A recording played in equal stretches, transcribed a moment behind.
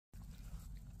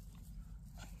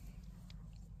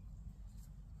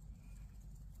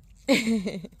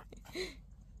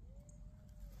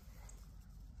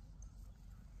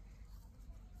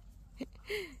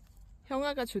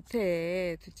형아가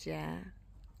좋대, 두찌야.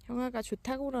 형아가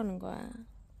좋다고 그러는 거야.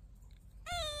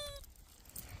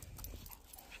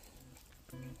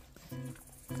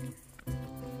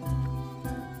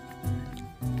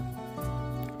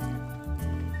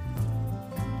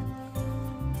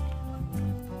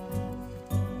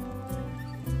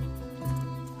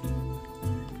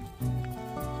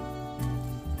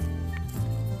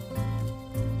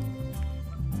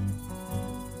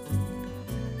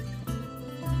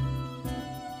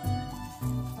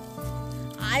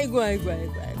 아이고 아이고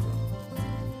아이고 아이고.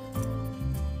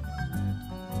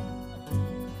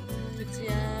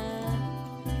 두찌야.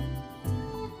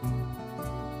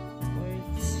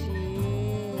 옳지.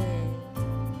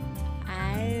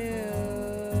 아유.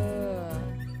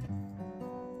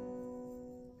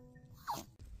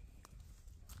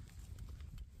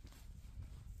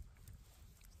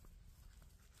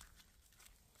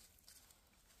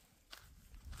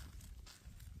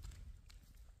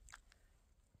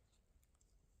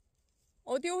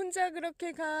 어디 혼자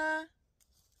그렇게 가?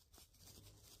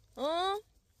 어?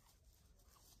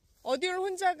 어디를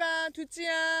혼자 가,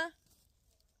 두찌야?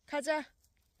 가자.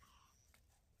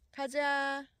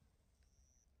 가자.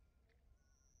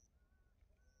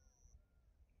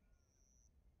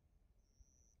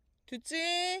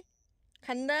 두찌,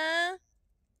 간다.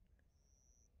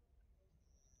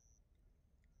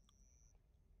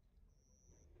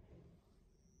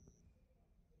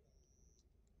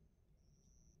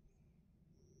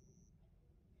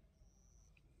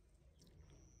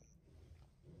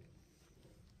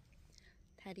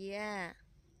 다리야.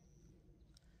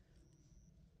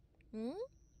 응?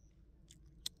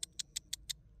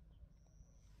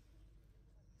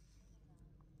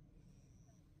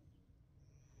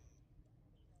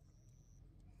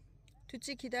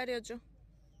 두찌 기다려줘.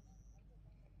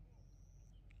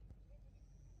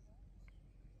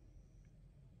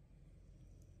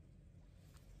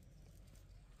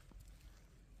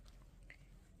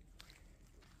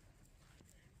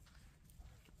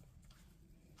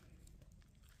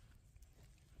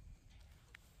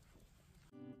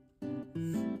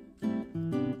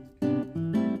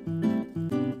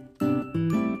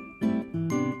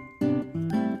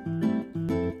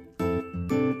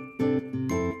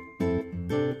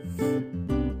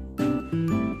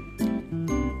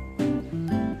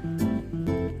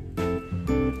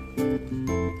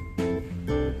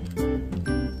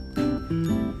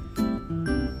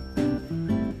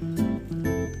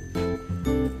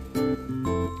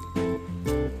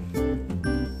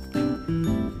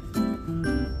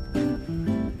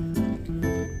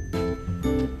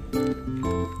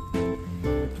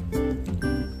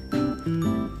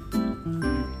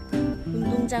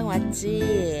 운동장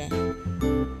왔지?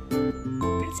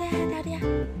 가자, 다리야.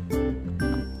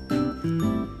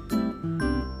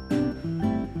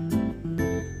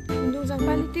 운동장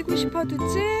빨리 뛰고 싶어,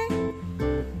 두찌?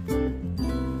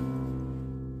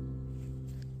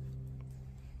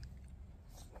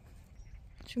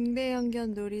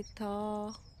 중대형견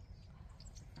놀이터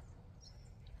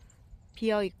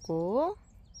비어있고,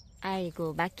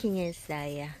 아이고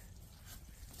마킹했어요.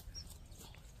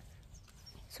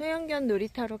 소형견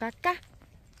놀이터로 갈까?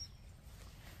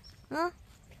 어?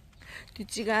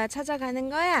 두찌가 찾아가는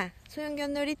거야?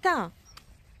 소형견 놀이터?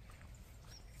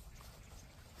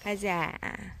 가자.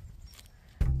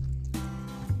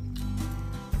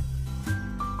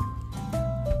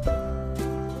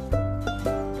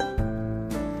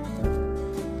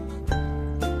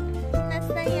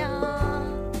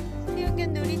 났어요.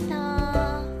 소형견 놀이터.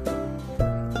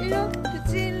 일로,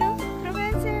 두찌 일로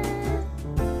들어가자.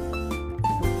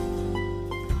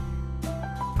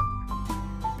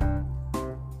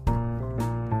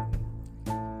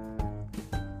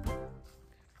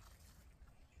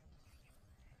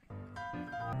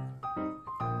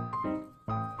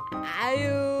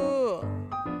 아유,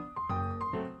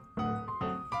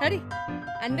 다리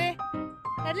안돼.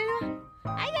 다리 일로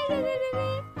와. 아이고.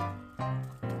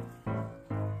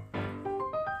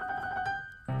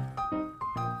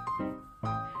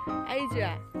 아이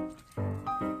좋아.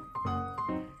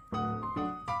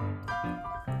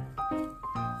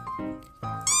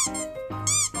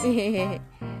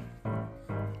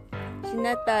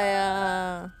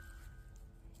 신났다야.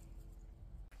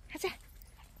 가자.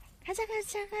 가자.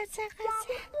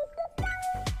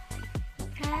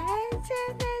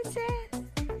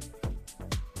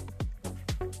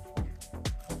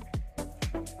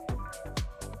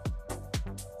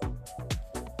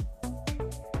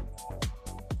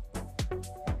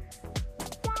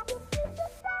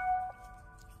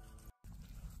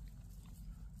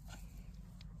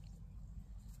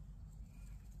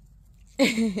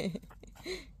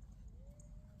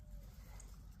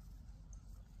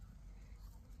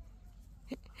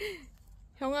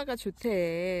 형아가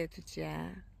좋대,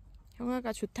 두찌야.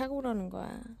 형아가 좋다고 그러는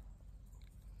거야.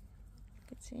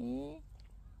 그치?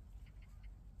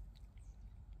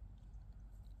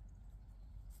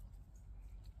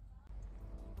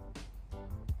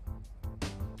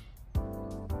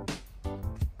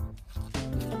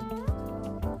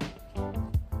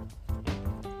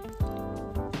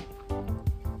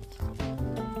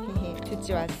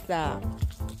 두찌 왔어.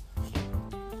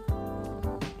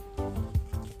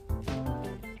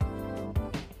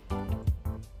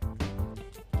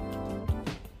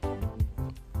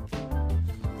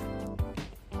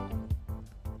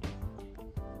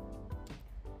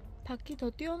 바퀴 더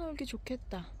뛰어놀기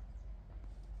좋겠다.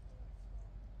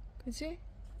 그치?